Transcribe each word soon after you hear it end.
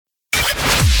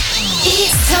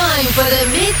time for the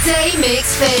midday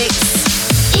mix fix.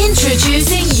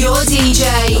 Introducing your DJ.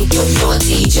 Your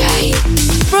DJ.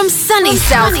 From sunny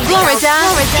South Florida,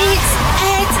 it's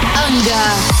Ed Unger.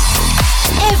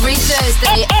 Every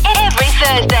Thursday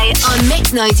on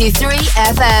Mix 93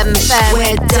 FM,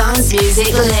 where dance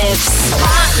music lives.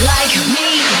 Hot like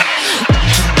me.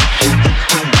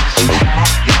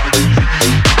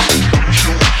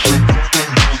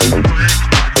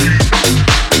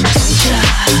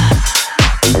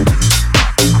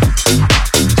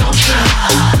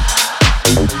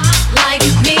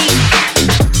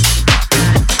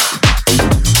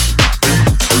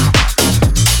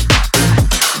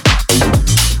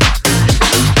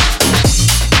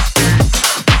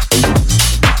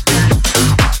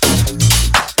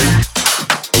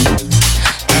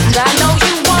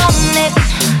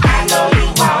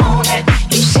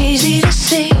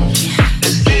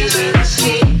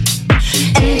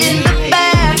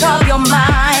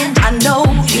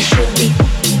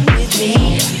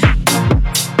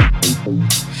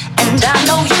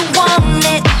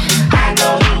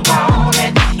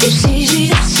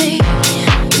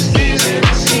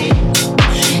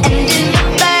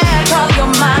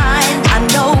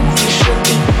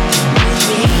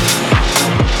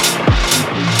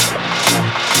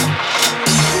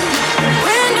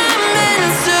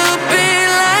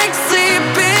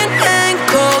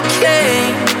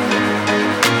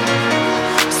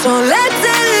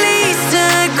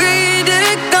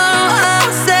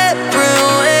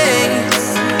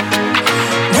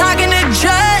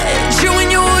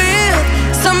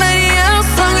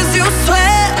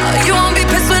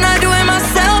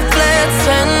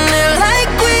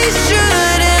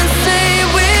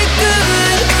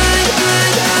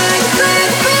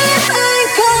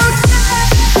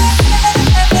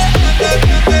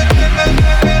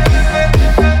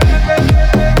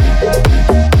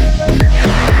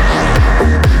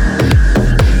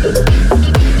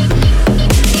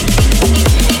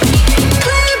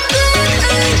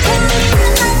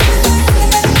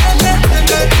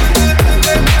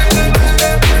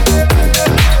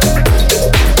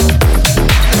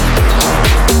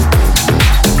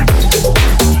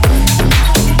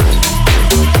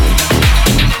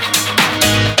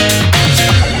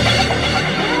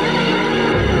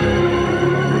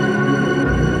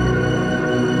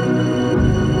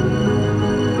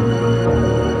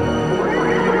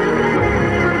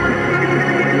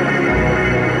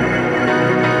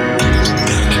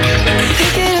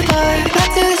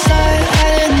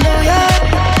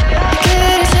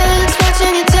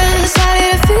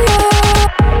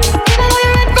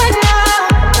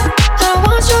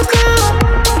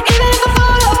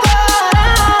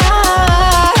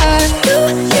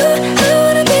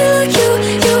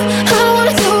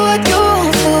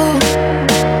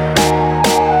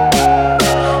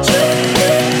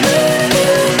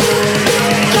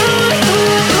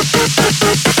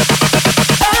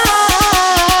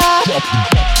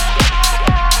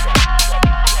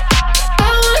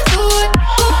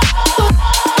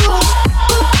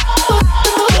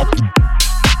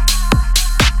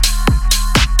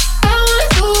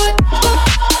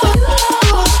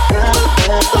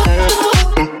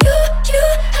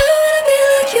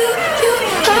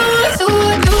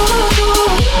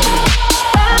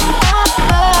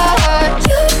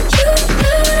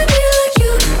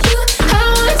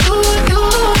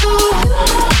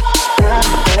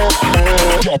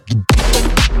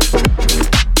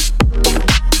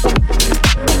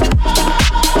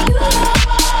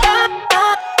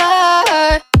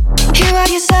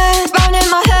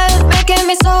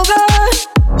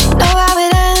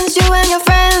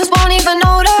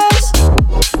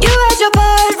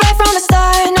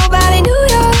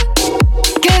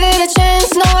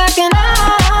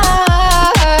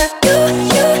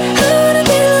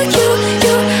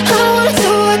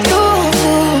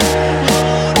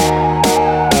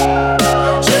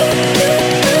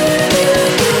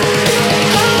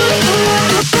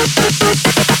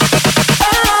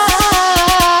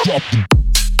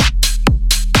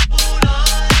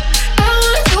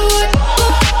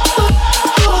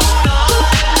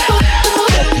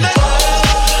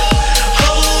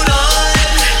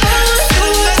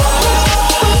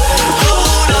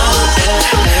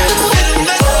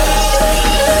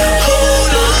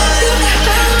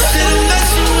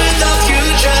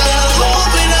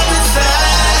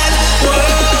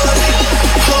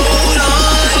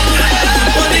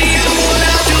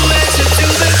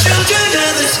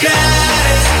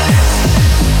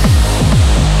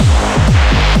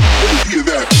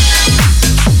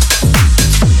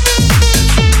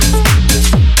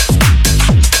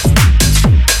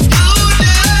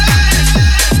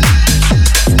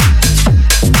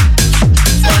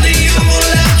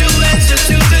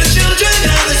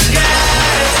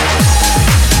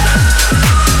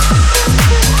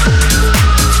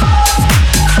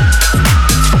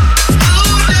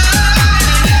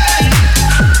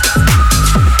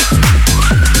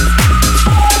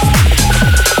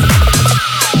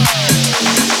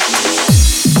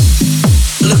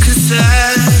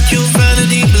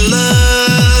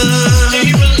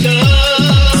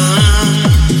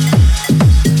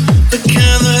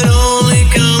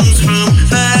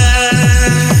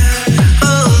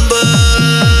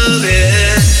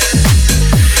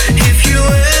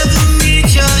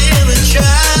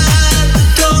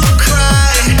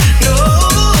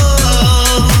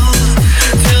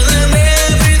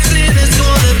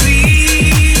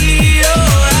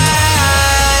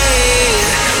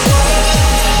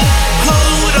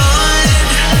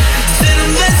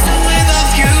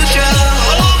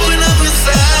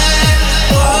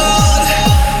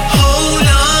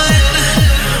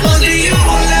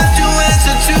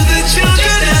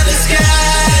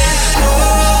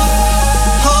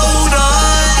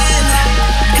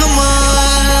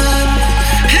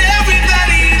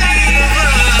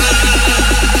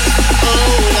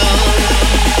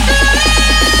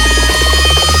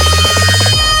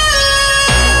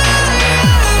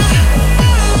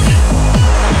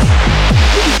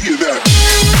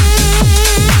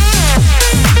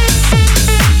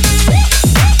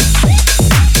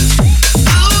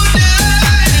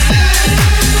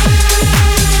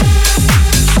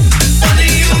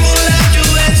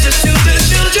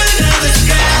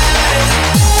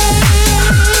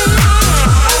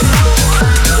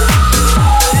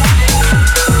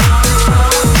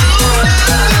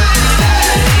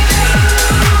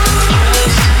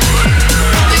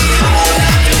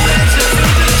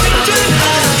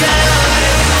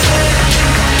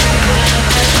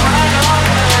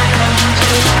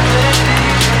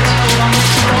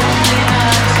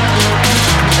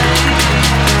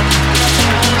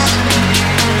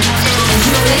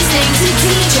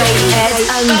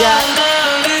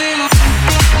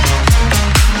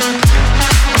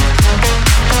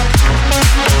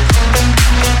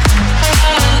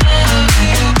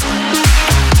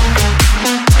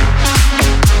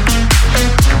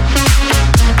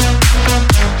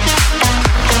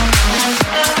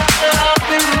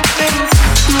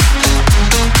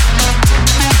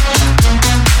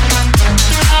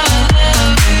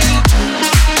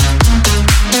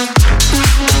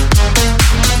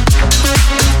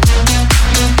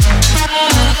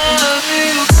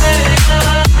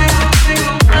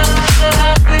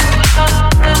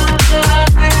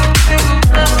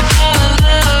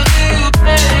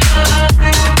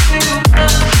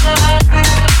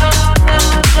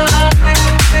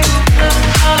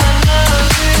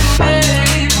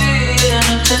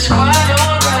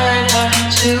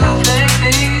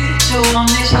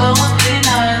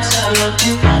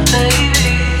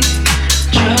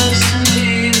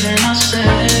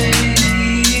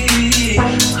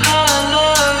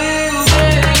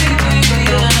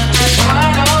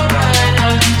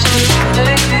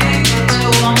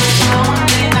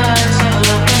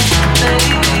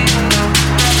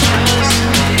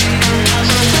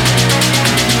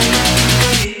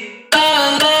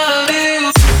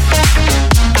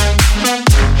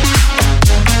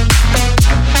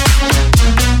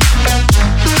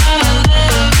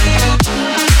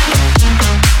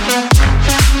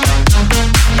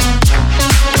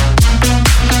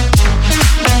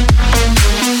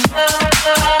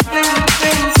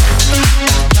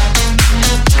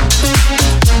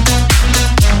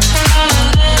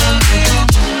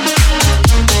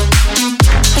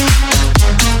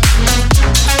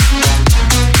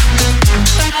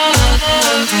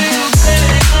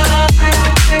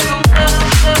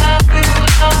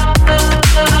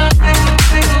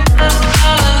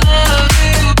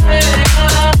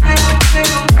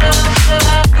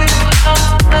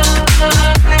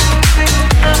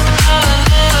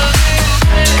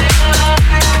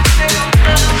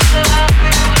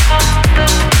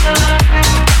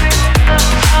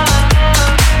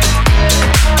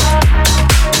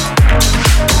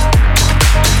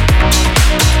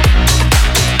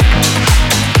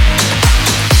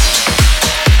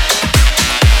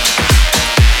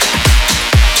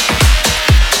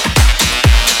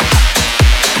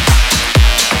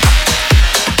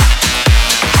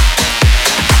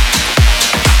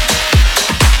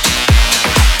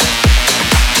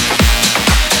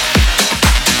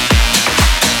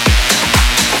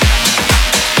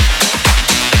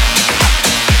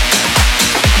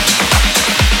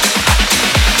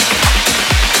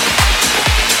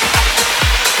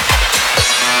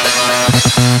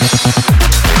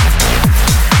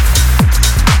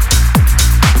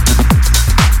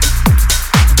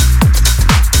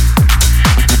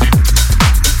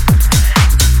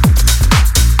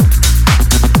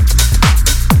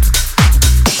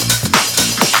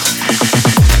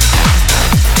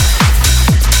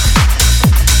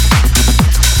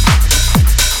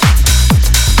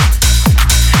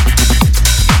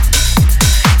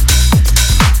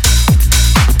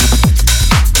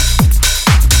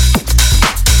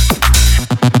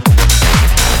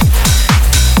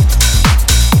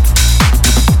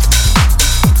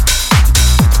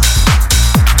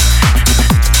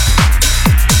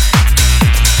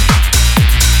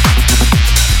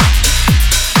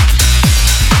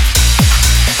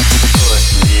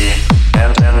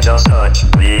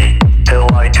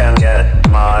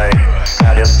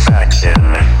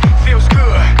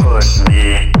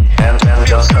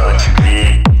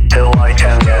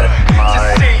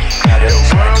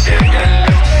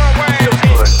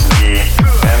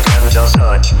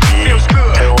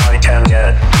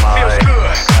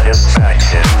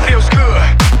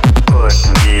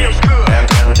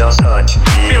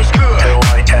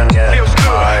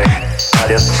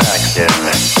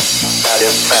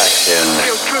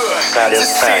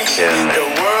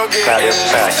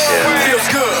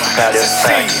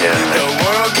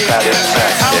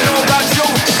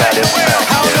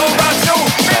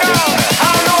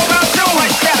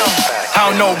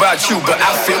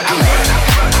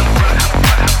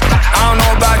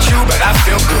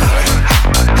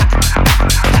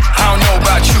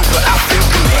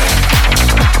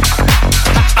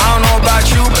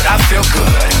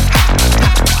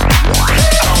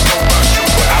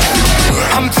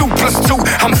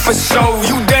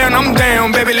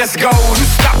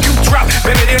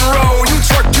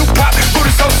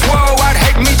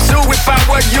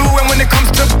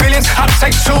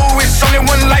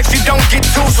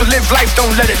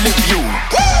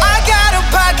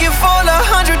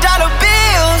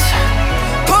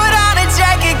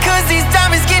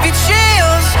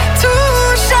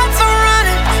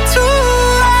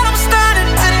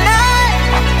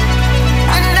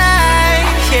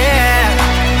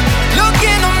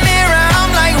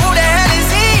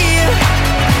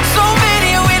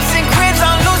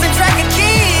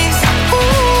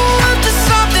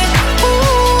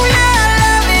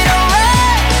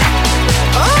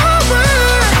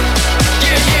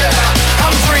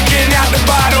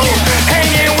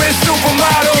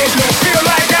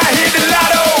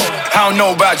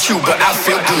 You, but I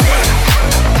feel good.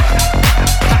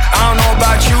 I don't know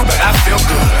about you, but I feel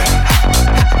good.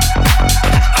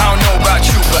 I don't know about you,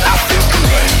 but I feel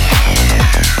good.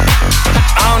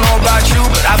 I don't know about you, but I feel good. I don't know about you,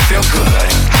 but I feel good.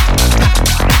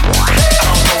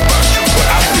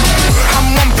 I'm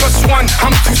 1+1,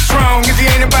 I'm too strong. If you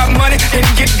ain't about money, then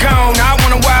get gone. I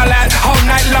wanna wild out all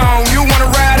night long. You wanna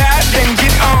ride out, then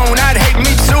get on. I'd hate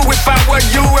me too if I were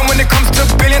you. And when it comes to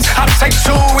billions, I'll take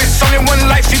two. It's only one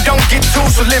life, you don't get two.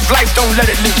 So live life, don't let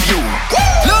it live you.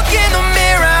 Look in the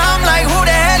mirror, I'm like, who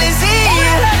the hell is he?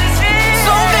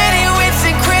 So many whips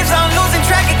and cribs, I'm losing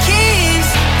track of keys.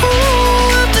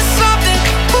 Ooh, up to something.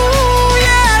 Ooh,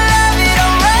 yeah, I love it,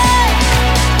 alright.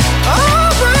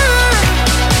 Alright.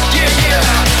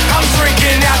 Yeah, I'm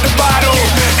drinking out the bottle,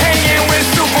 hanging with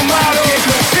supermodels.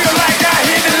 Feel like I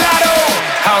hit the lotto.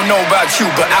 I don't know about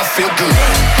you, but I feel good.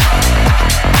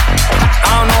 I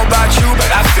don't know about you,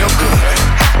 but I feel good. I don't know about you, but I feel good. I don't know about you, but I feel good. I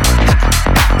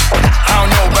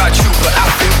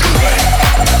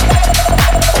don't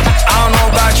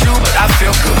know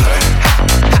about you, but I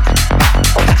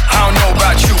feel good. I don't know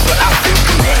about you, but I feel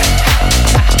good.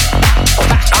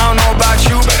 I don't know about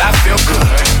you, but I feel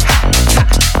good.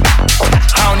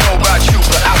 I don't know about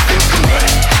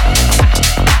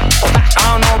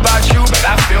you, but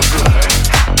I feel good.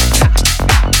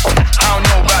 I don't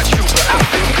know about you, but I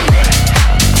feel good.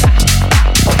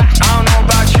 I don't know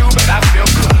about you, but I feel good.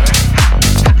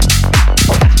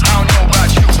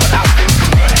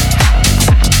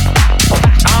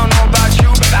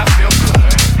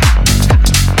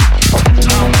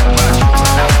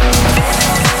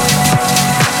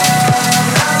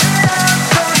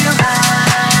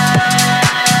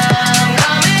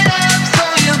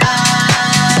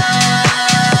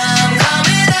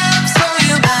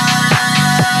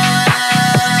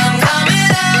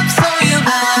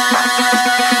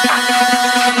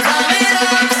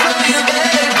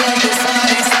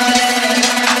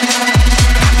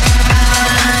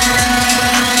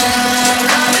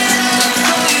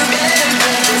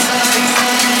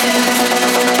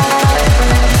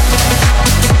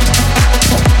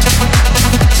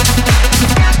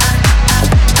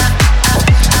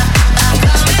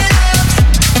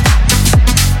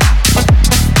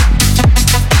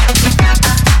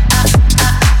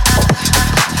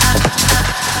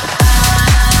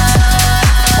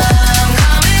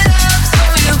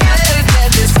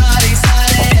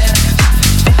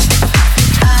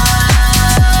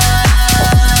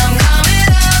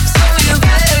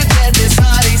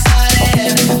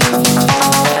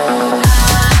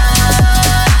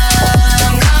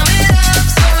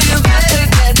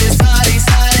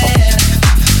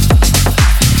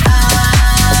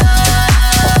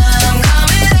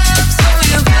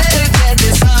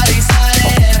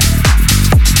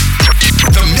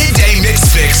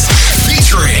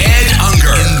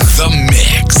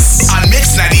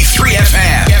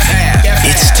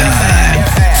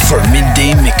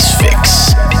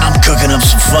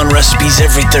 recipes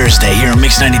every Thursday here on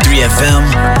Mix 93 FM,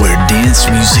 where dance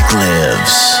music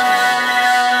lives.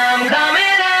 I'm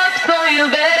coming up, so you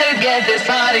better get this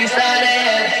party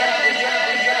started.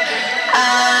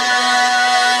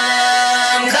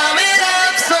 I'm coming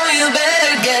up, so you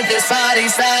better get this party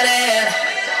started.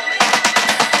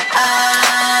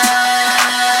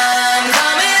 I'm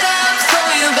coming up, so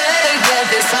you better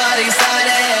get this party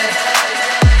started.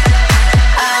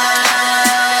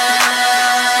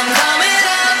 I'm coming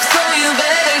up, so you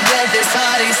better get this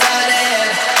party started.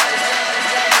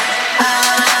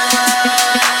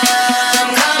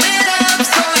 I'm coming up,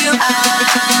 so you. I'm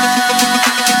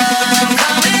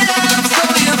coming up, so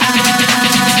you.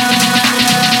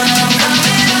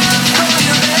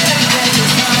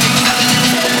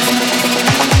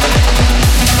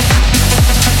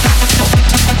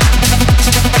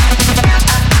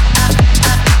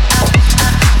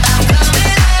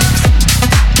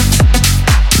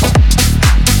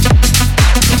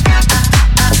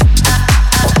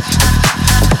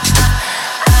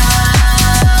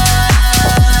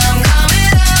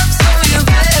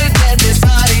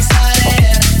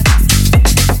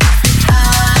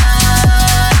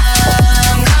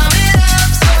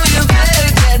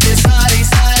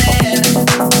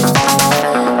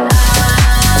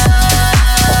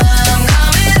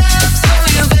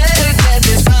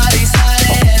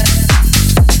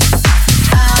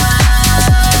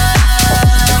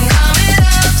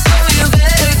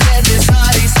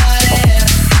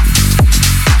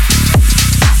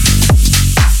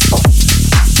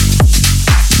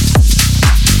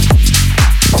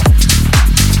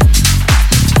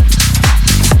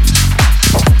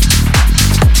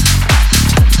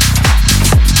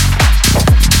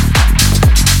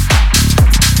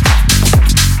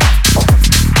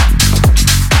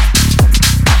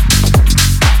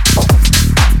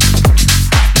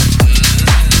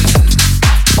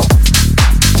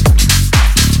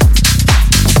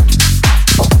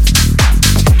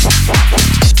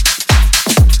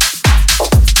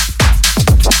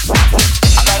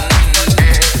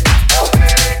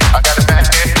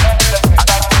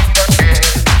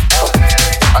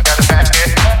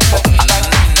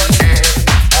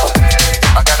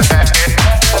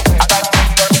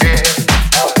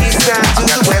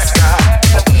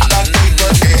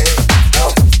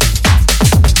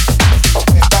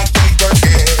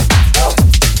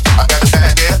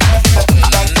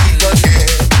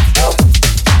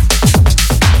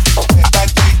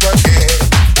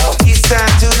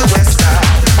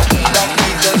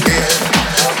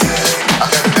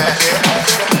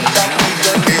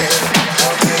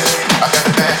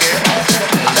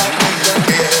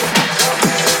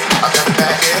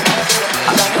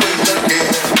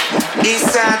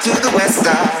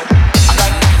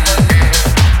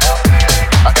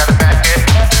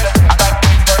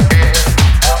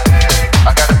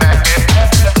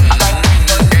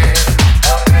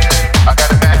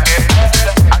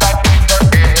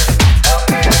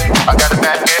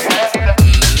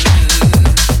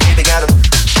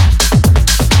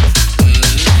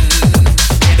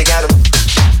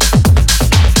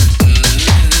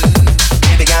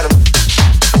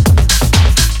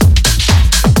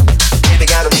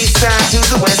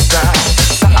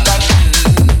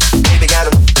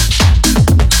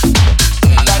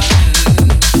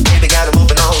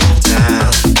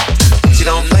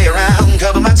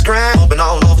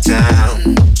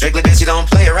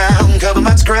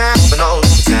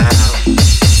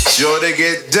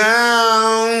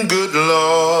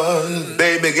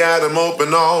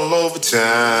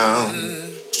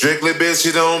 Strictly bitch,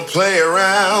 you don't play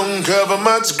around. Cover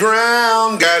much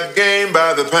ground, got game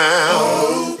by the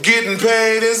pound. Getting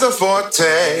paid is a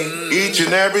forte, each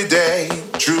and every day.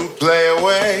 True play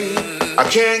away, I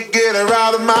can't get her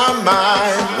out of my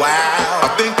mind. Wow,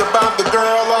 I think about the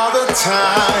girl all the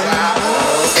time.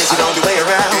 And she don't do play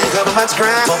around, cover much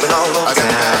ground, bumping all over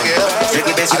town.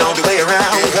 Strictly bitch, you don't do play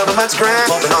around, cover much ground,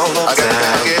 bumping all over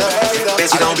town.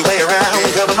 Bitch, you don't do play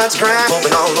around, cover much ground,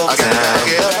 bumping all over town.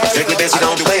 Strictly bitch, you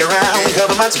don't do play around,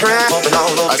 cover much ground, bumping all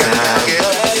over town.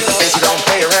 Bitch, you don't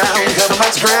play around, cover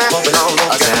much ground, bumping all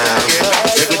over town.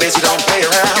 Strictly bitch, you don't play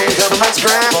around, cover much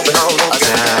ground, bumping all over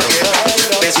town.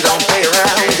 Bitch, you don't play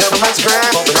around, cover much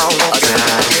ground, bumping all over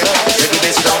town. Strictly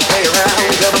bitch, you don't play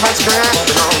around, cover much ground,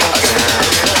 bumping all over town.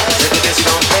 Strictly bitch, you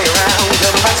don't play around,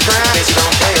 cover much ground. Bitch, you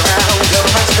don't play around, cover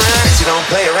much ground. Bitch, you don't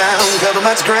play around, cover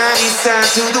much ground. East side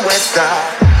to the west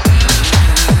side.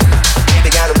 They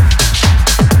got 'em.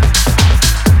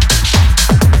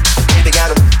 They got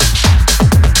 'em.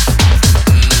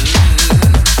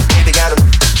 They got 'em.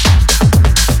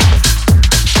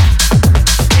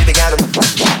 They got 'em.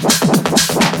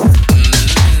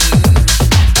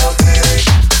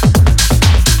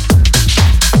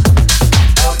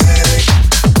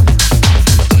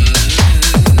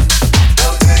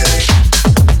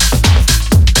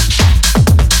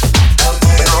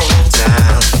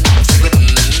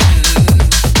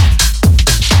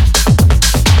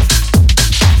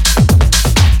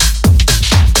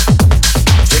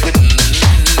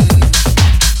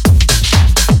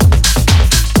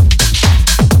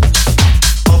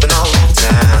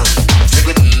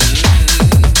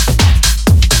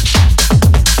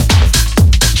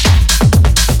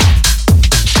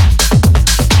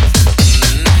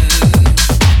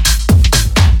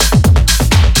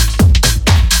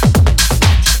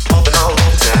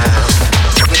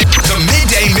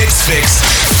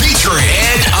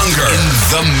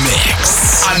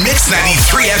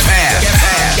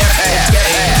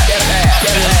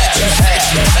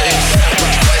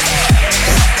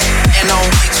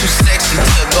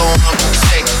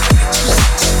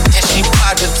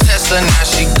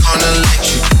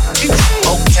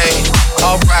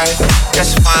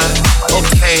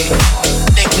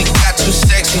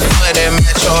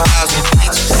 at your house.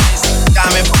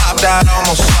 Diamond popped out,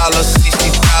 almost swallowed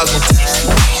 60,000.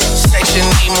 Section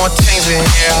need more things in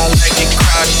here, I like it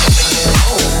crowded.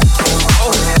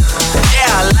 Oh, yeah,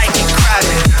 I like it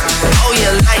crowded. Oh,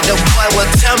 you like the boy,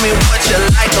 well tell me what you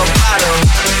like about him.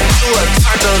 You a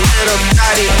turned a little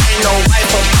thotty, ain't no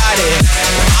wife about it.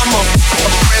 I'm a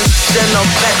president, no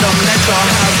bet, don't let your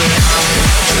house.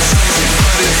 Too sexy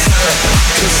for this girl,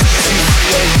 too sexy for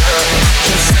your girl,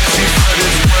 too sexy for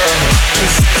this world, too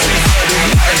sexy for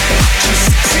this life, too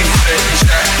sexy for that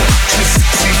jack, too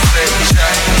sexy for that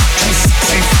jack, too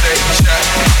sexy for that jack,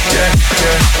 yeah,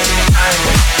 yeah. I'm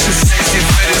too sexy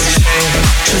for this chain,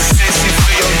 too sexy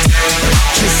for your day,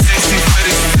 too sexy for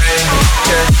this fame,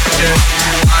 yeah, yeah.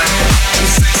 I'm too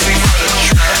sexy for the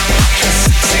trap, too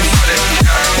sexy for that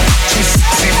car, too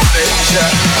sexy for that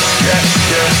jack, yeah,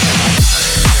 yeah.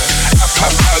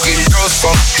 I'll get those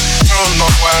folks, don't know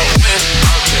why I win.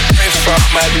 Can't fuck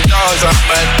my dogs, I'm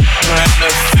behind the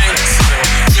fence.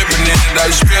 Dripping in it, I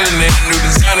spilling it, new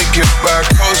designer gift by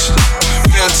coaster.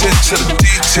 Pay attention to the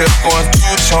detail, going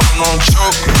two-tone on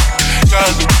choker.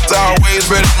 Young niggas always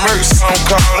ready to murder, some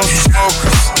call them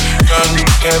smokers. Young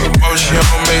niggas have emotion,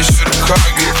 I'ma make sure the car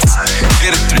gets.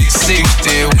 Get a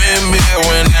 360, windmill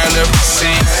when I left the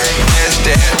scene. That's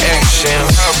that action,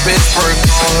 her bitch work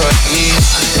on her knees.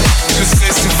 Too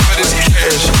sexy for this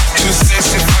cash, too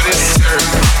sexy for this serve,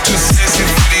 too sexy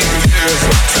for these pills,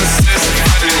 too sexy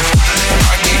for this.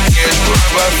 I get cash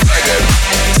wherever I got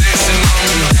texting on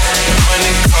me.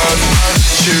 Money, cars,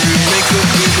 jewelry, makeup,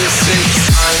 with the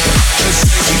sex. Too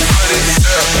sexy for this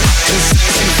girl, too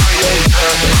sexy for your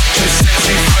girl, too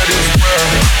sexy for this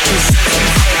world, too sexy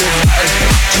for this life,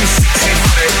 too sexy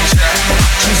for that jack,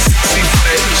 too sexy for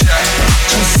that jack,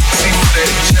 too sexy for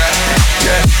that jack,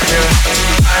 yeah, yeah.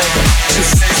 I'm too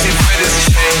sexy for this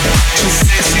chain, too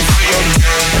sexy for your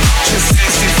girl, too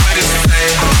sexy for this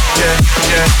fame, yeah,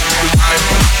 yeah. I'm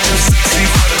too sexy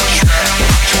for the trap,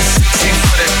 too sexy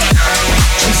for that car,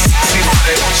 too sexy for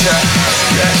that jack,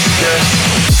 yeah, yeah.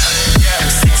 I'm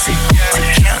sexy,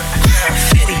 count,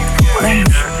 fitty, money,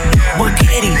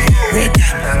 Bugatti, red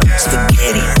diamond,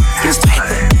 spaghetti, this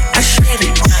paper, I shred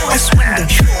it, I swindle,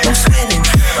 no sweating,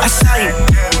 I saw you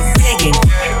begging,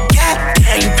 God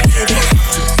damn you pity,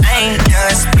 I ain't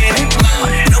done spinning,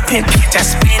 no pin pitch, I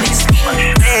spin it,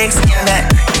 legs in that,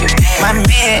 my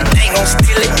man ain't gon'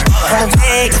 steal it, my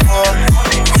legs for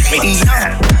me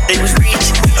young, they was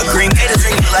rich, a green gator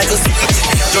drink like a switch,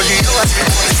 Georgia, you know I spent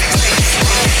 26 days,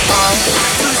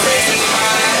 too sexy,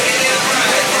 my head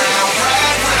right round,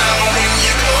 when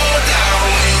you go down,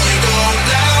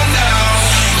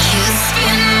 You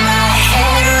spin my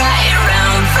head right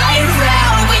round,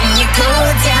 when you go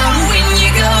down, when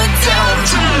you go down.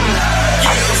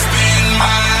 you spin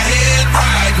my head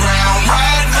right round,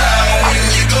 when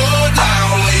you go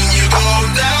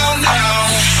down, down.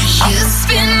 You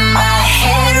spin my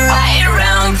head right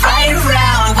round,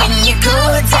 when you go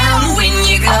down, when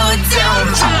you go down.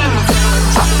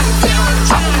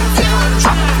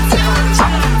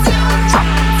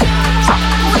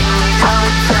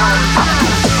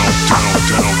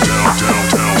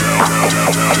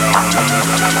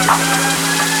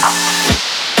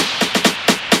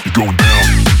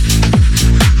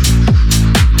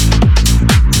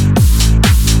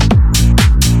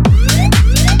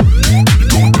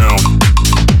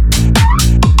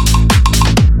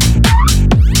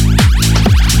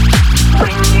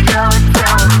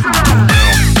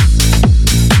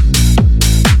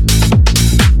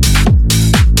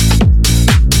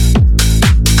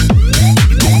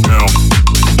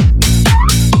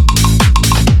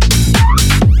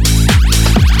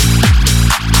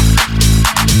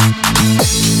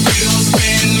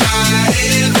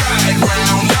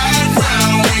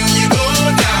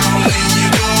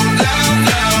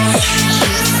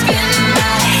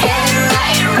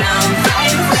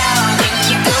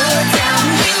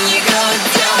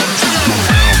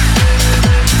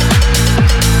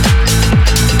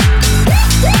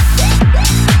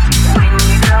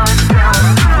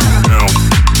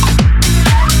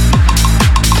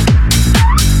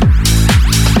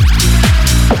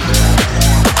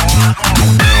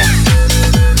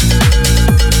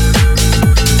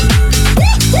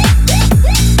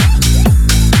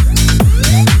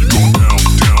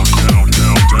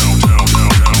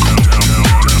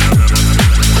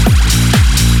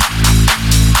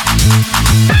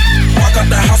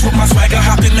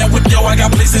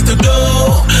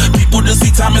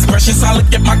 precious, I look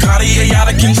at my Cartier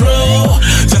out of control.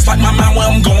 Just like my mind where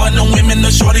I'm going, no women, the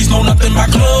shorties know nothing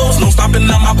but clothes. No stopping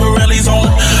on my Pirelli's on.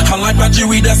 I like my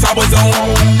jewelry that's always on.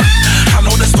 I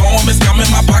know the storm is coming,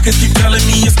 my pockets keep telling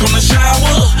me it's gonna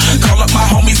shower. Call up my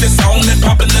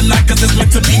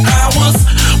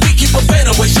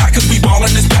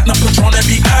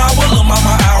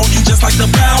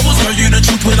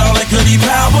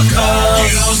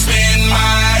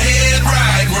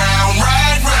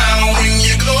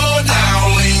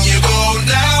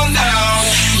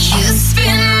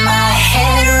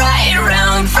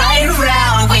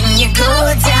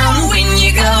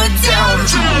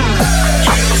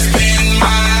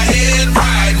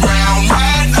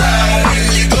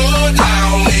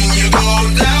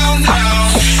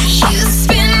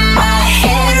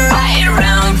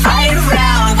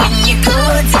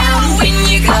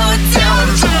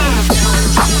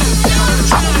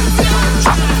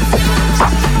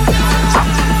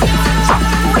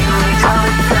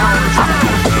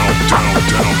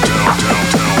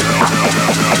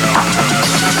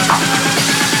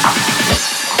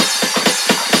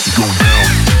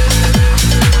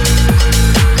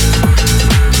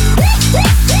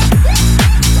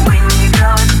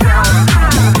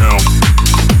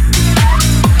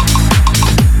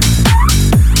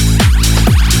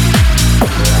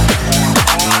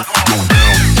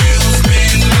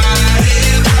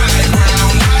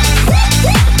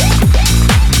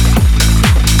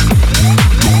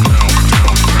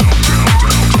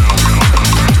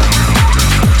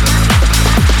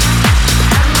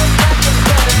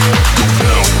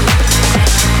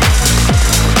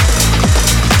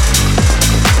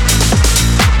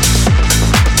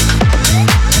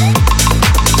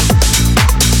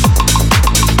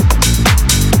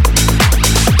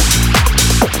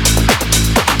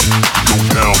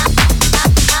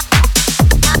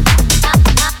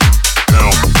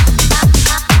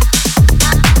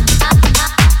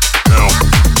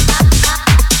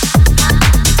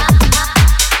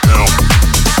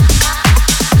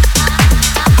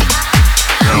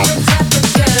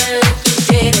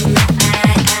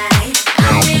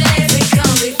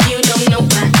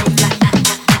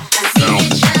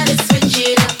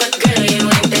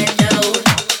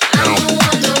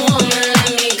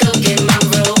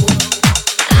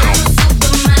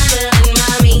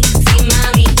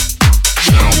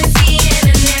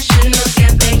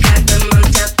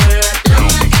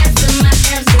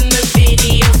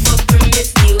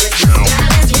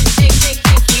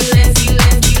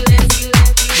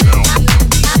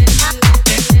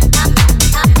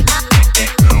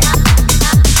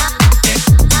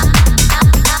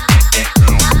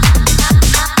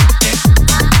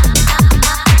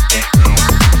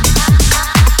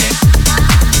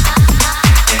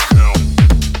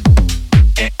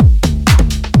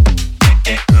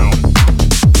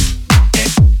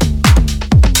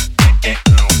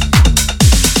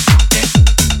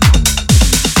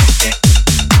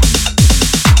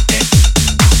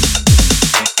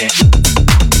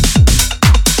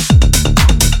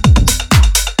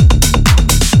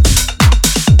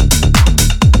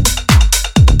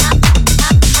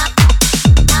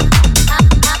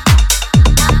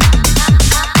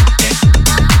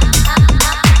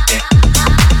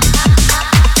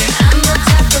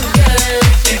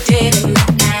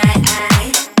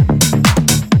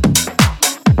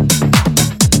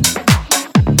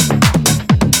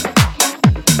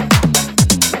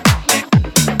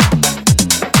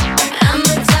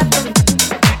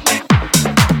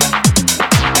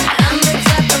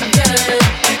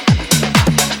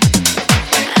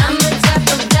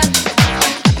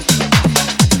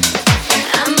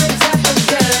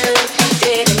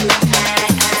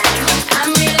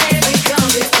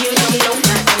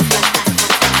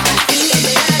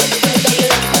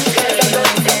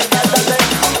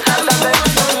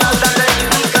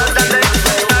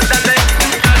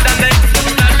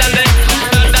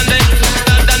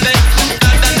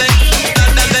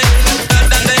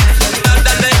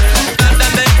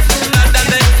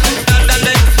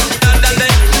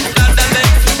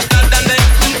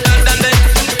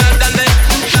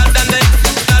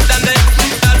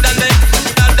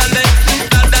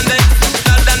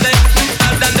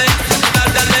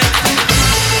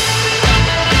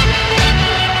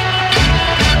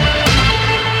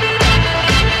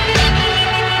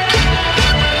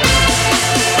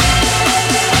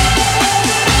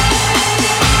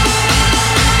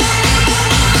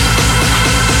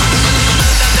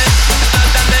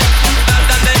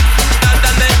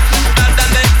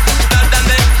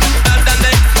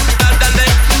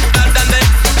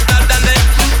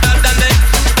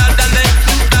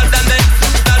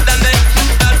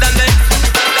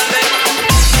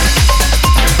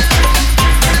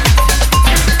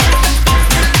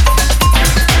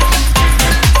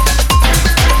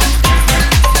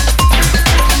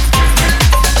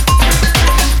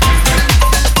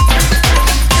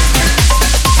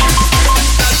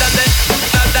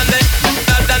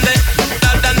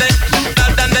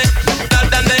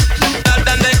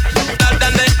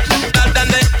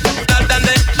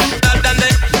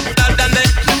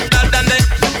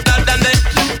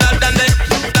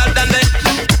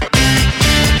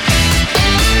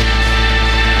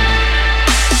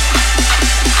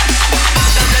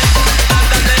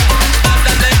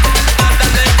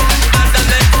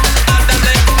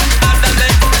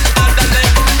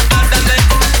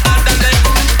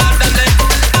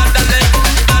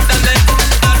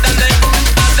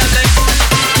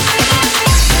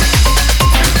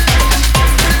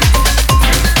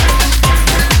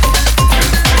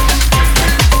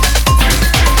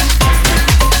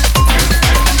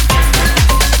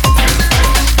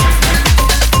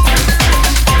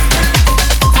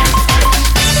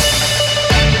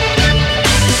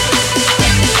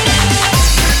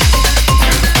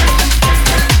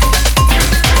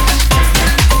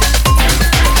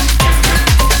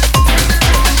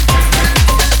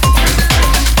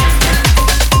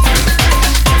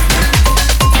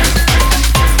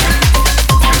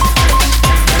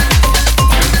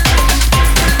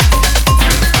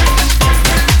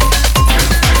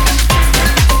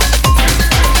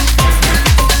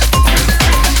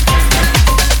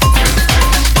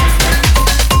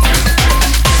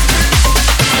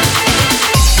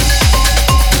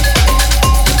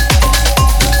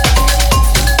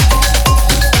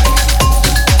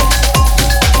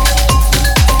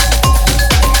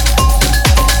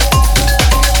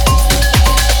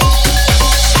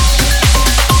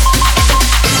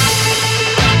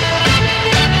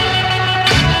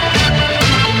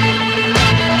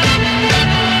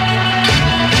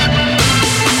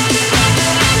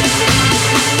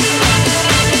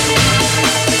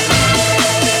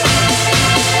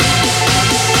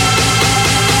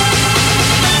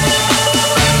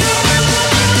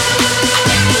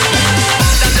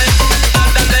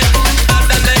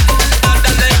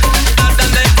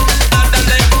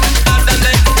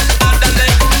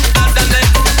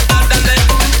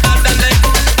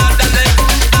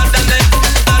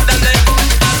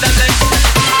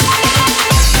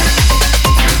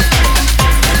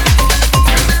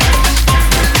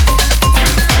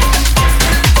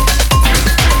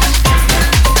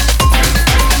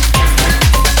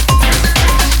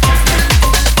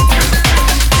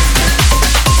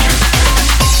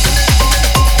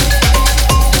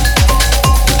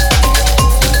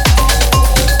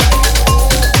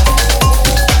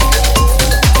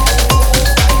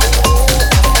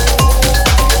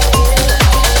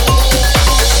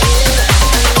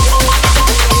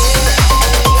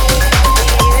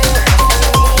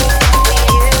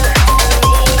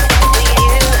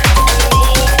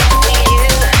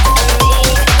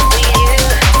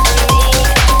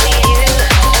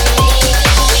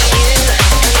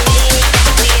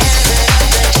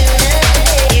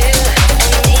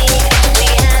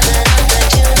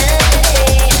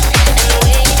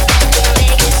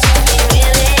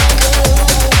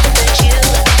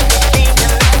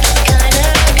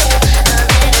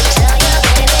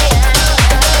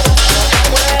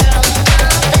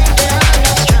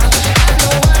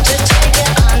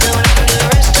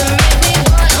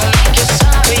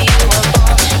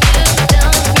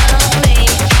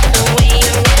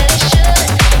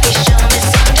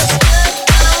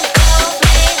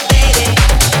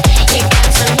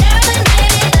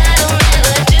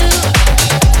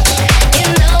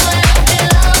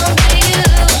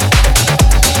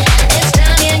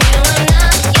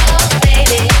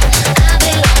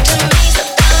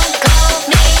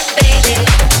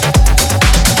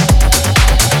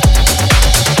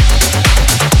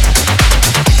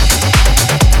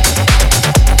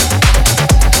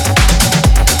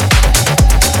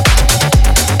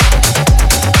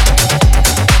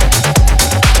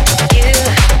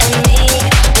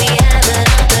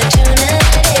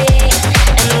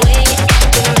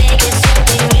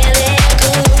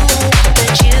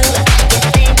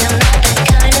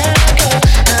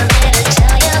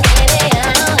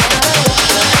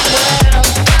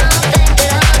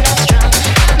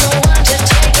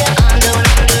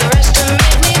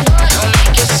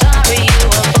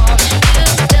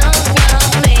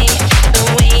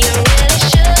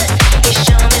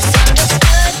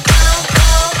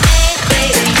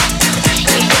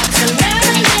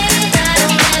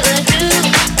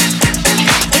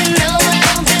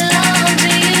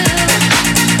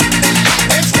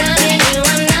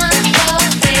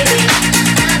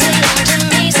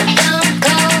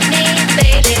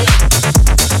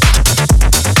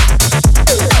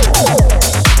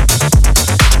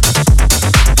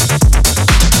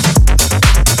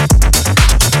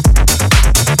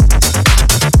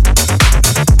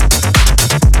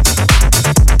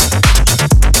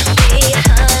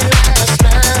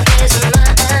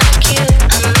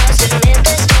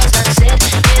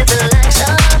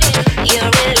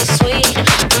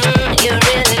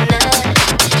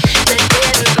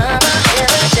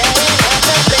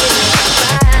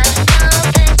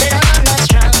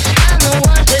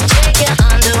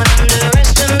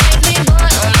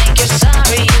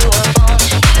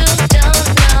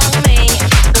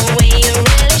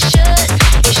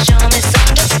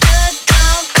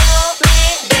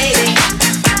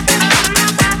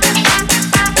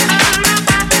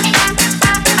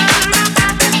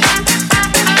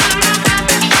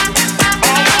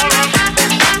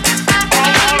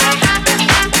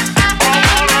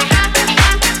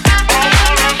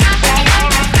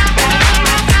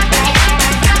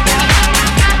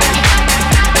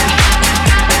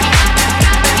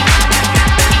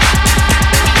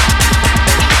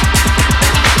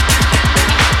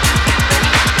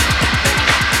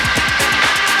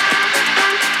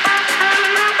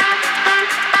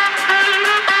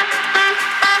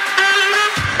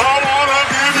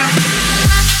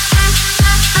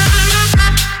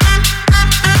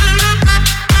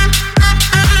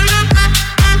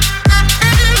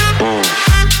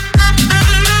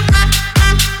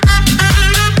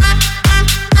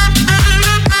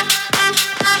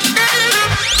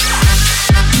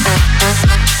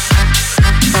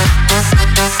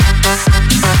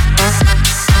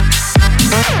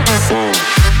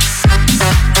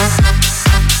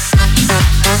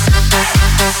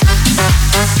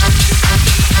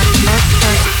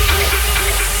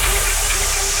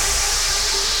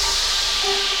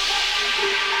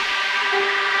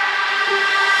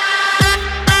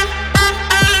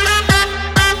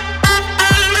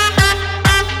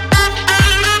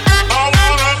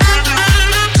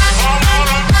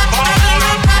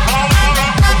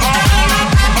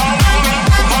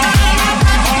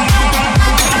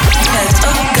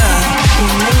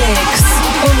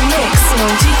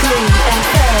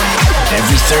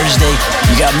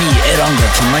got me, Ed Unger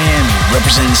from Miami,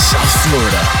 representing South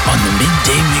Florida on the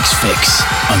Midday Mix Fix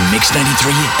on Mix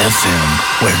 93 FM,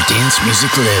 where dance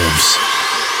music lives.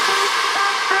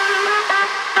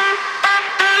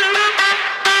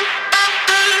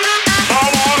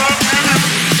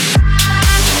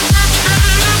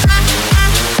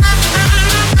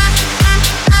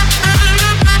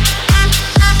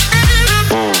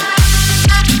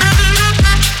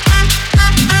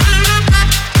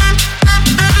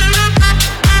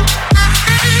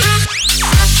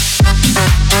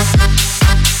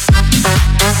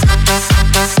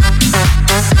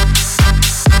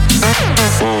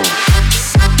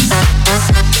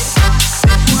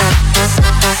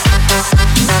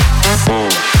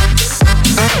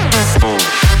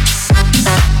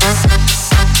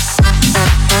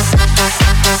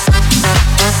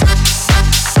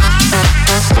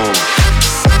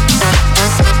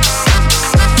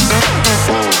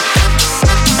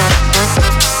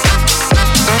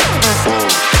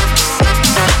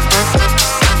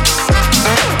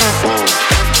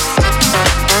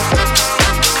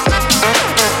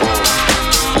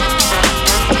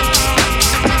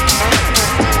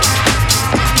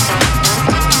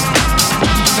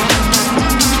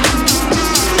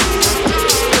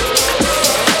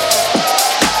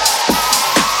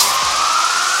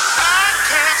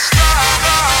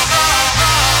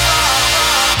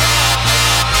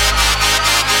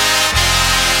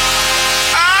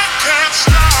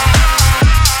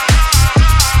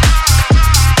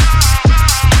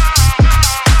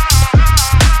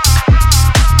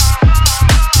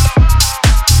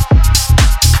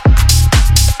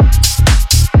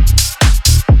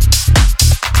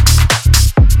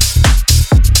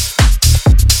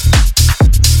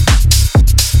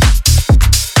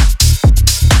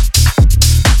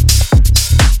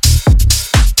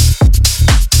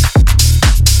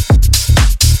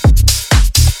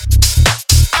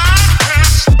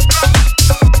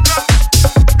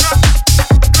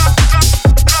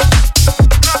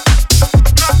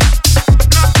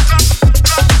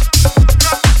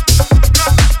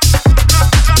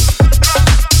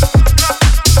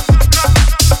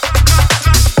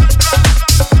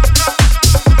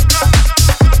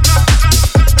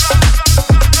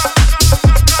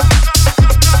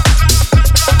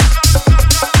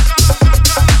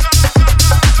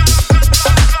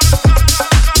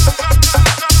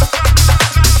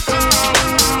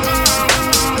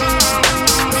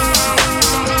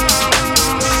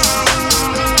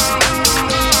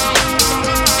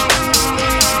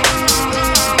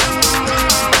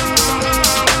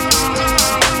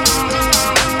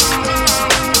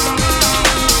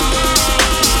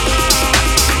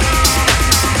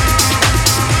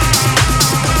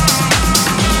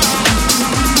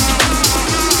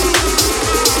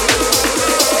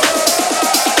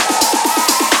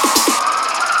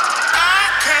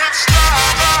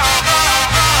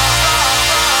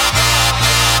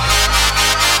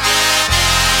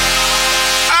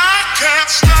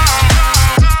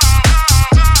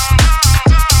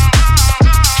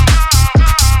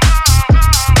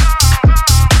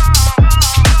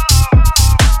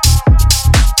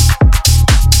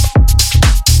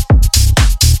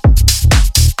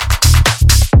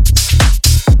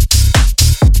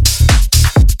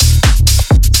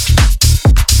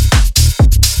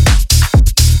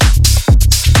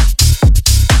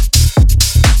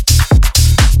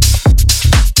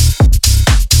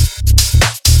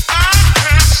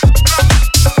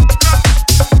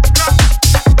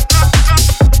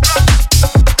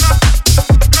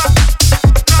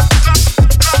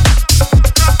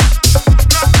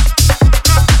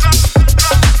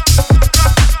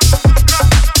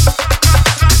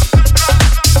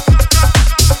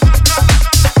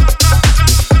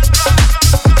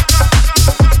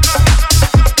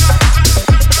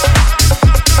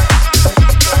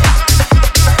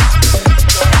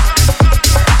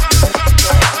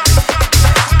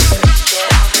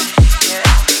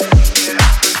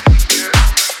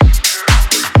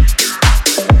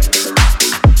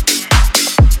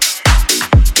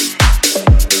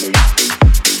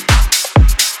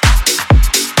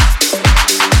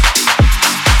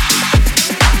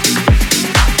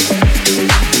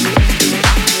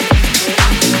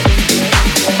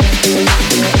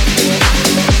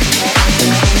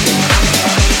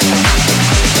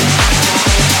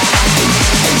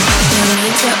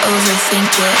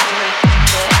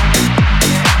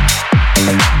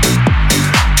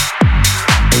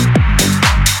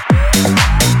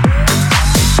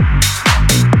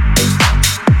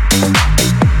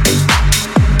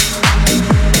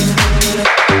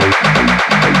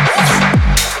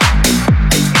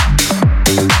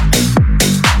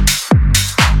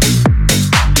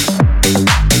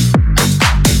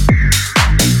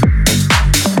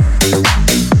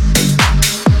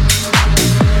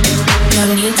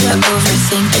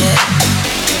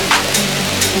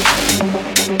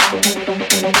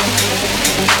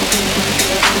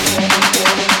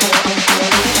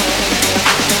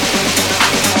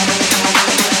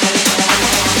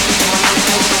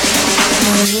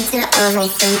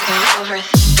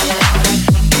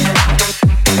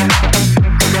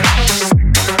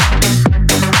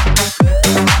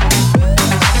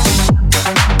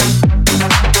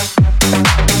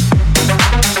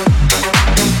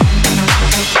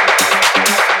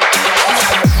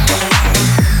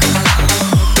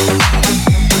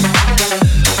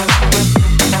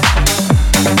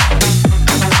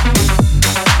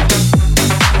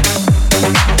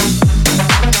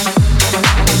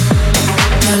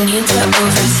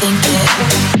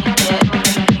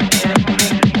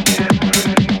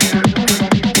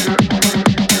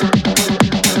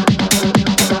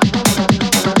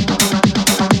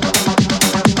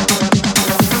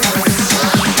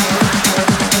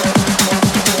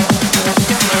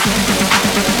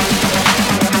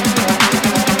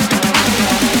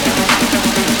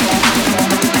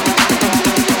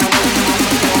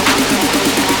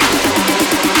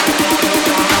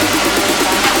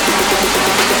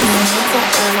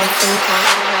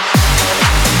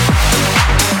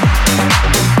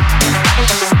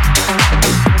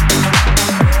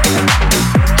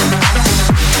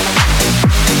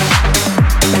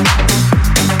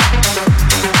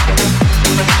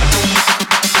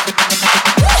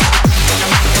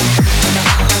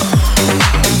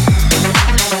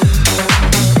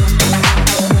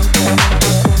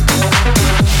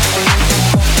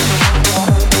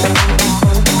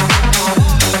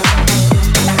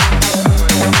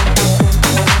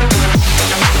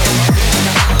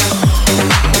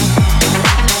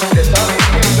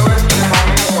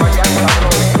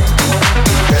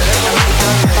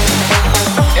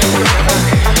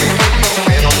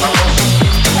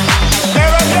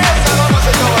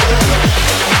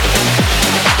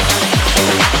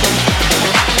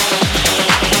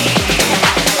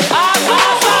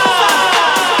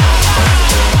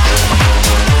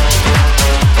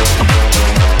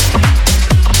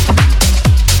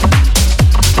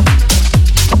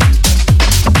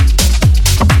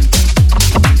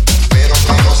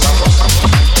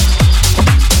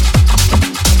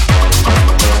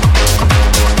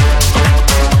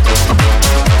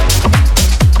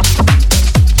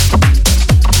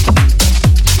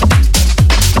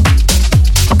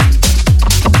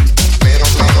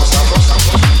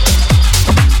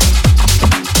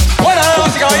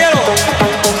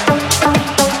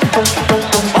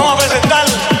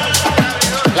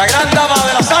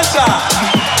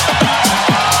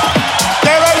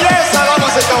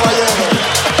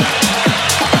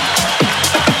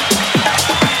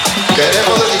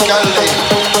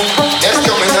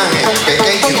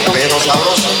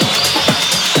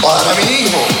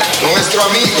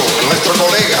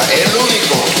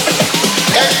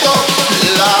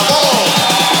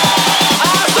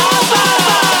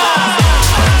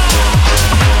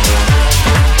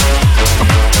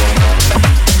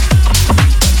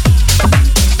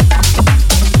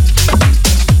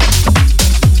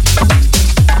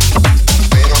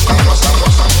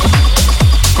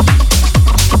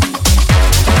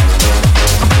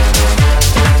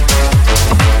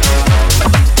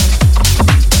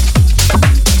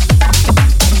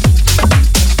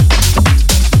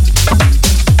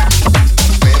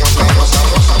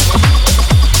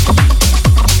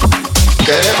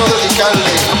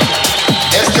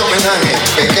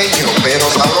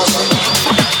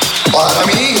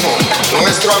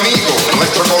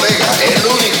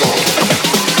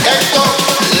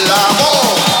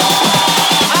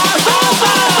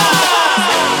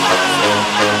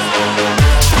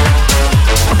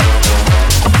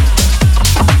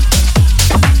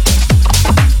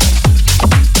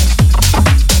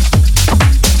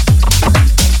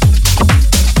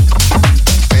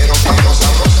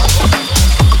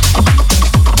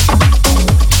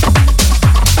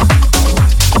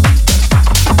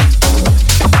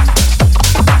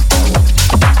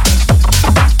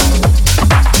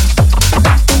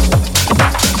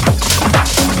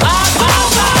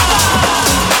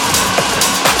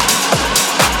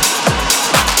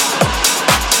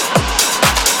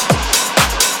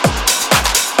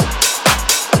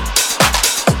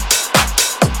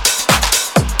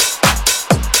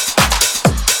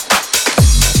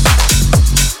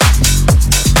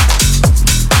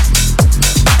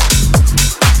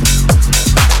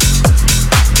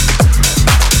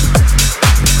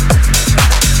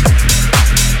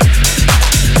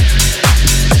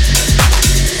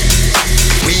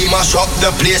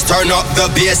 place, turn up the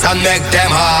bass and make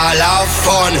them all have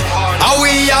fun. And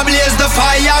we ablaze the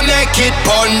fire, make it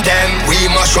pun them. We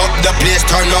mash up the place,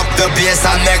 turn up the bass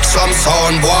and make some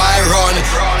sound, boy run.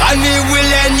 And we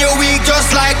will end your week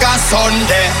just like a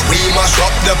Sunday. We mash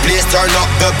up the place, turn up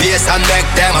the bass and make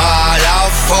them all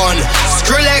have fun.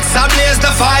 Skrillex ablaze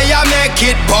the fire, make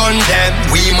it burn them.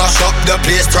 We mash up the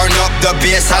place, turn up the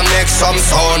bass and make some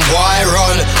sound, boy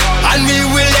run. And we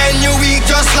will end your week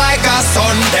just like a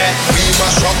Sunday. We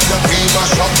mash up the, we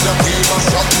mash up the, we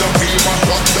mash up the, we mash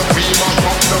up the, we mash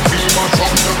up the, we mash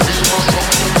up the, we mash up the, we mash up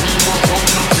the, we mash up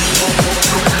the, we mash up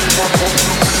the.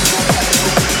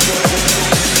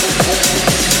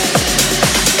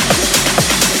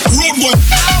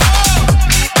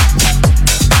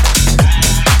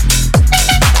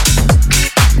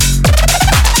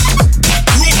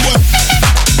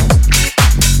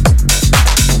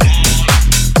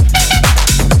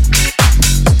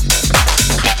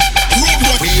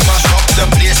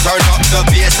 Turn up the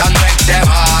bass and make them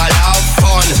all have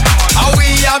fun. How we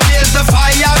ablaze the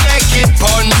fire, make it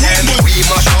fun. Then we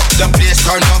mash up the place,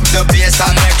 turn up the bass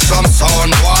and make some sound,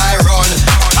 boy run.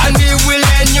 And we will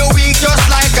end your week just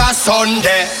like a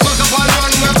Sunday. Buck up and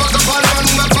run, we buck up and run,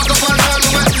 we buck up and run,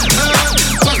 we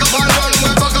buck up and run,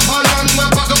 we buck up and run, we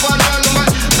buck up and run, we buck up and run,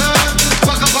 we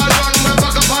buck up and run,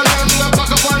 we buck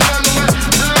up and run,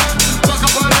 we buck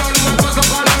up and run, we buck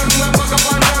up and run, we buck up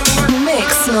and run.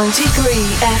 Mix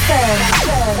 93 FM.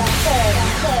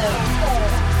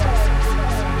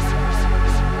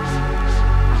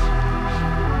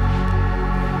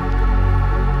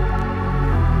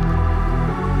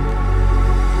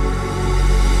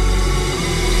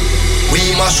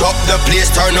 Mash up the place,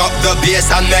 turn up the bass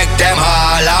and make them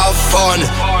all have fun.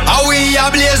 How we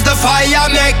ablaze the fire,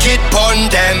 make it fun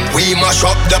them. We mash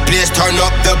up the place, turn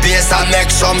up the bass and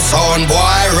make some sound,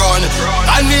 boy run.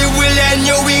 And we will end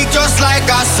your week just like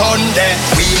a Sunday.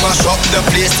 We mash up the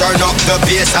place, turn up the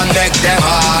bass and make them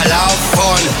all have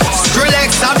fun.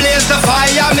 Skrillex ablaze the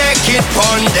fire, make it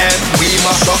fun them. We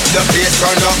mash up the place,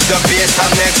 turn up the bass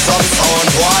and make some sound,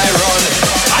 boy run.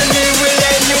 And we will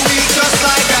end your week just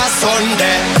like a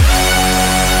Sunday.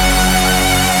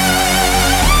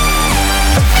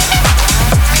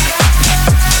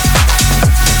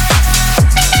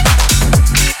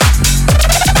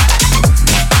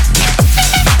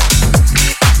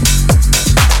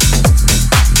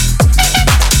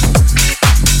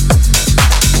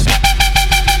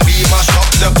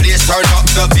 Turn up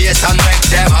the bass and make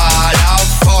them all have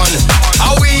fun.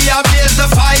 How we ablaze the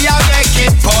fire, make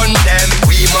it fun them.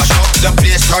 We mash up the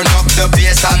place, turn up the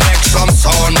bass and make some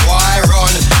sound, boy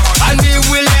run. And we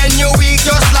will end your week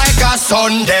just like a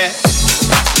Sunday.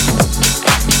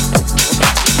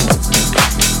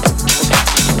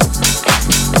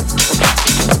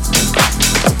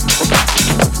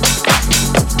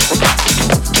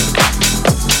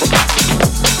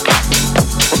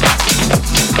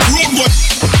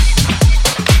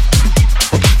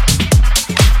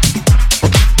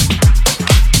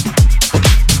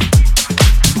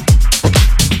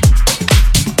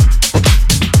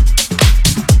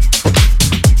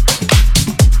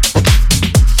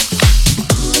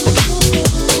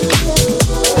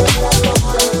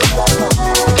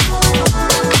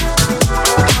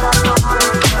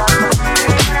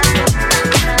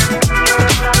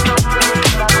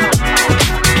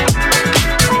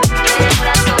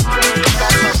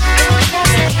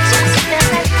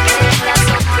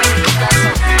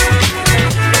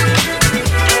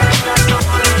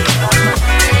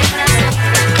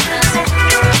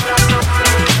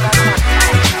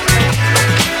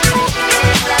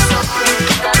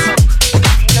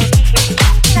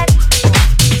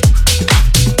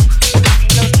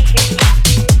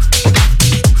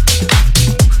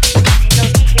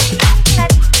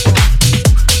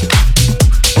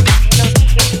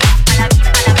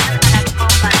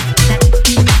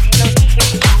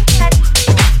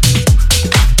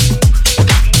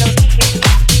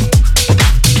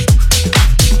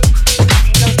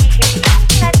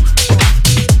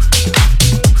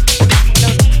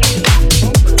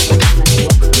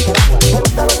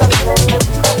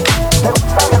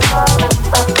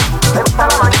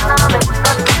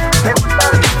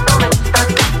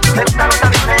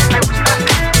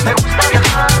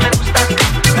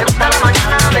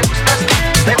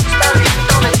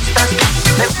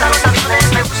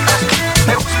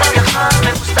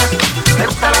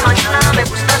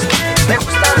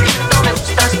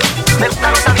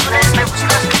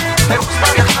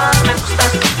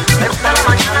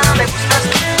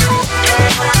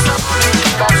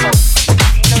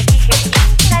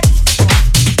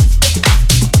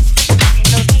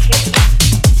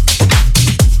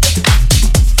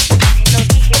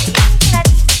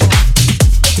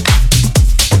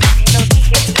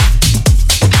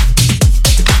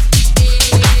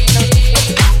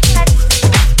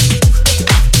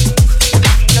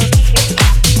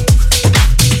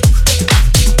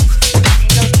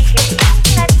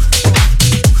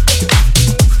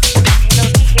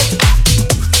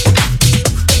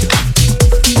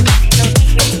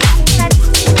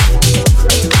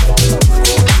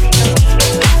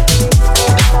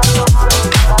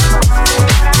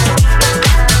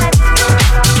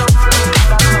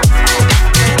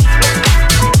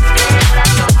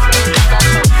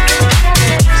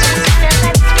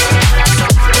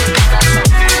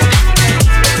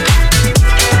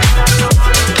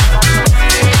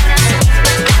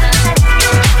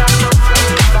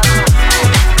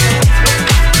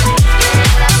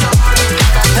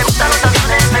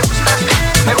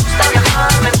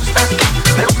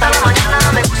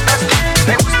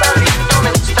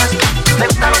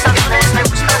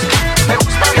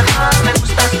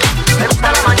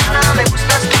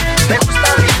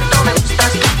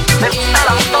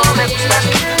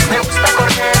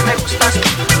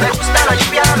 Me gusta la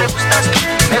lluvia, me gustas.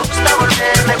 Me gusta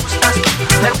volver, me gustas.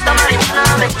 Me gusta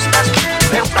marihuana, me gustas.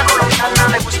 Me gusta colombiana,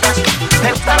 me gustas.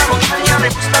 Me gusta la montaña, me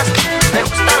gustas. Me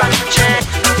gusta la noche.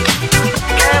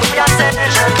 ¿Qué voy a hacer?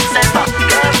 Je ne sais pas.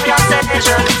 ¿Qué voy a hacer?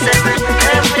 Je ne sais plus.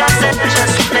 ¿Qué voy a hacer? Je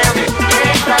suis perdu.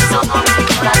 ¿Qué corazón?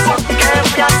 ¿Qué voy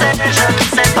a hacer? Je ne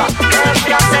sais pas. ¿Qué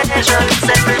voy a hacer? Je ne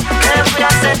sais plus. ¿Qué voy a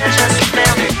hacer? Je suis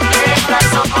perdu. ¿Qué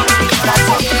corazón?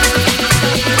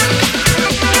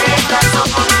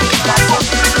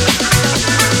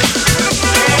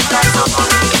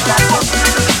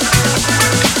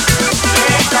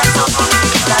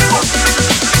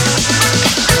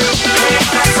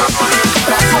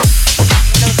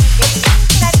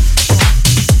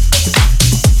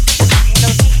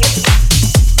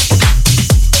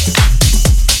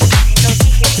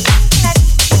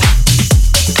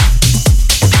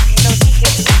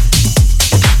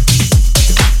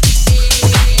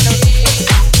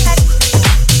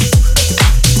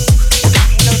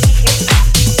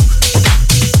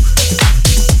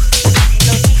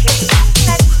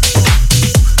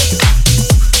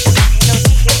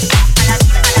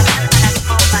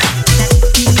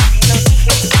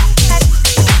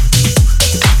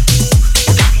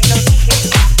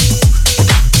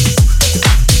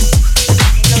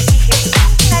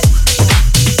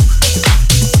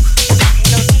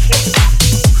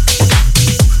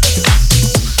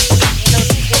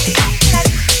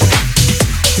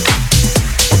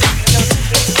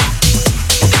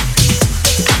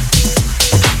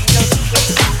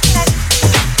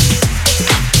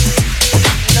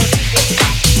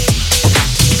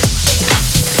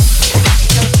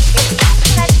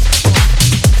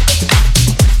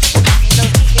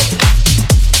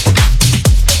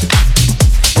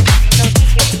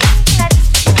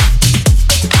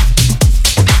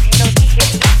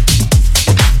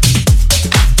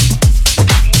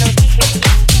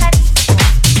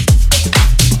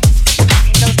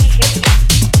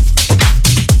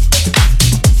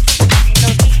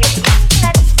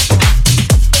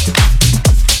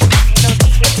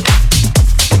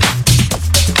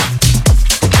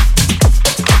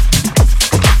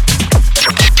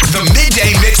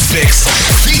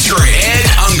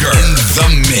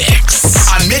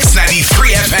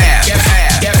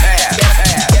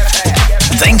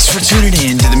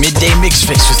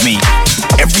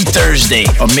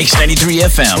 On Mix 93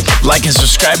 FM. Like and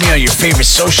subscribe me on your favorite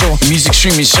social music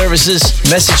streaming services.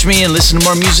 Message me and listen to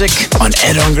more music on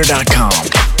edunger.com.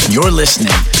 You're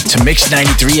listening to Mix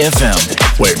 93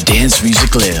 FM, where dance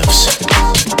music lives.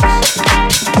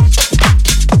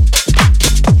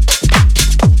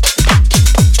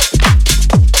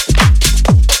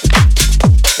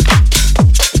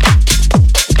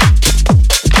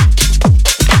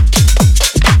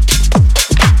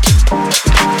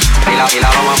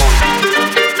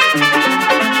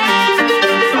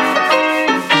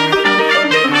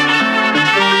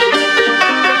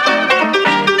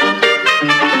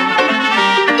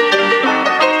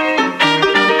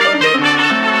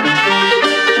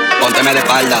 De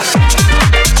espaldas.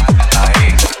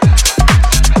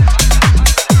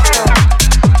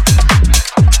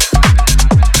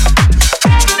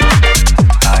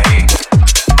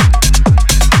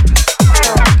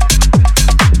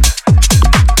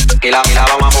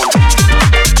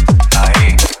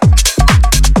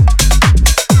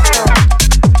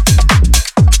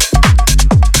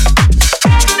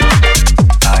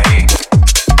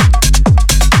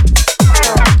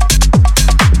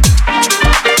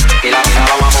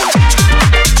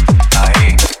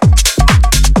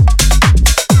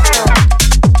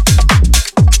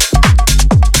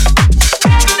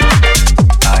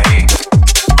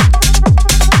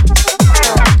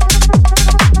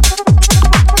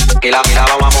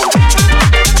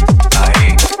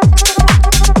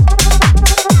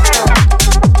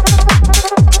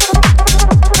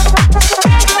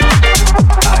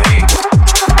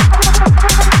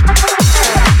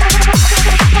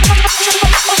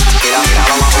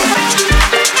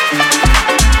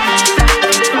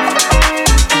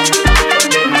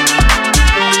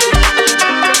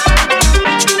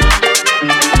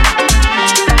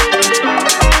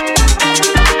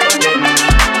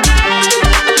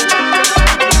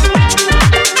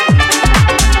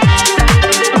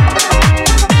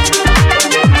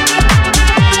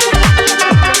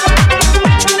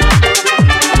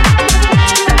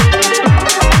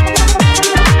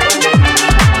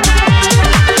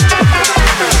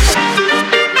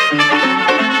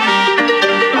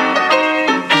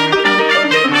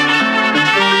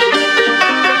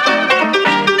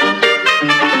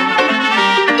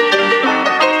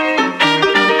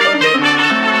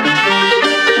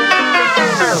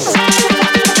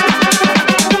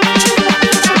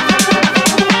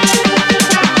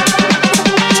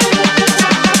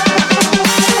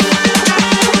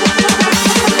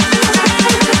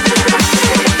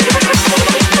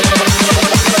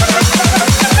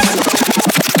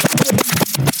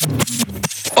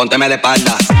 pónteme de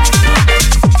espalda.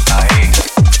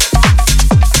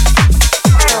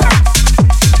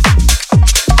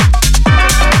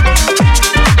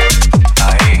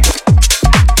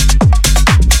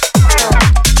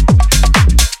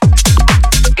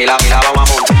 Mira, vamos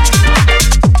a montar.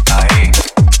 Ahí.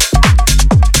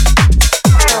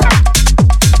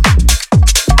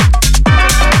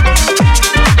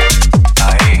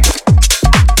 Ahí.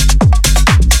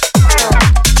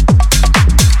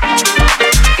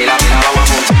 Mira, vamos a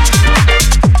montar.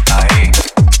 Ahí.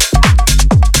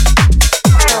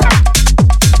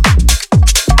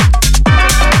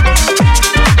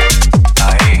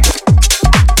 Ahí.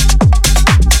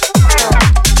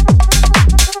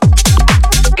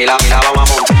 Mira, vamos a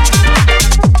montar.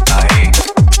 Ahí.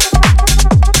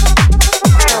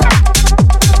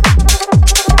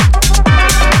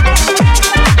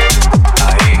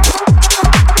 Ahí.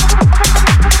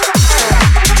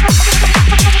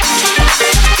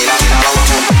 Mira, vamos a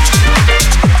montar.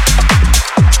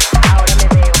 Ahora me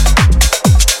veo.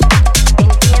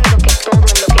 Entiendo que todo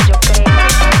en lo que yo creo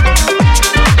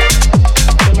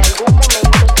en algún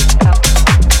momento se escapa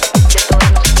de toda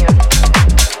noción.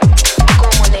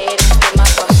 ¿Cómo leer este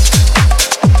mapa?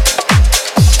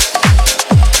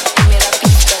 Me da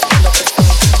pistas de lo que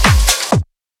soy.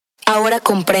 Ahora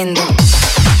comprendo.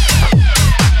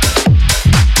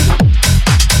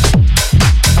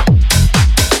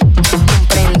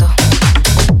 Comprendo.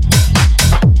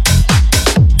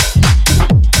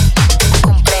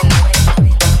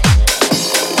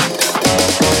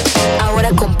 Ahora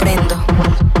comprendo.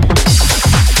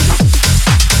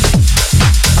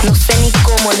 No sé ni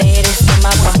cómo leer este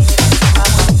mapa.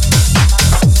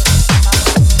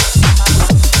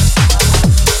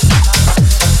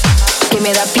 Que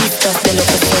me da pistas de lo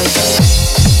que soy.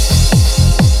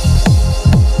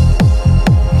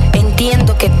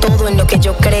 Entiendo que todo en lo que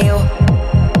yo creo.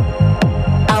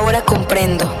 Ahora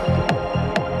comprendo.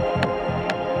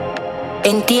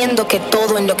 Entiendo que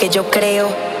todo en lo que yo creo.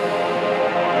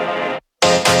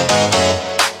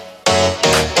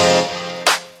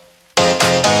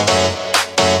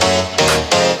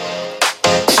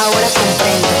 Ahora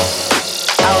comprendo.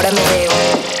 Ahora me veo.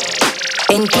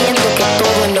 Entiendo que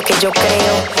todo en lo que yo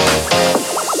creo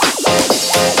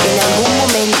en algún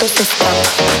momento se escapa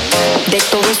de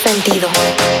todo sentido,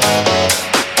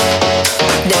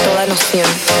 de toda noción.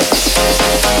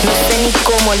 No sé ni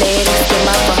cómo leer este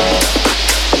mapa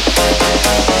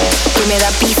que me da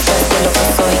pistas de lo que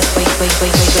soy.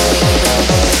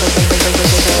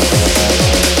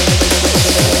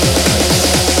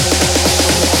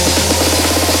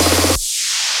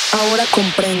 Ahora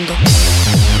comprendo.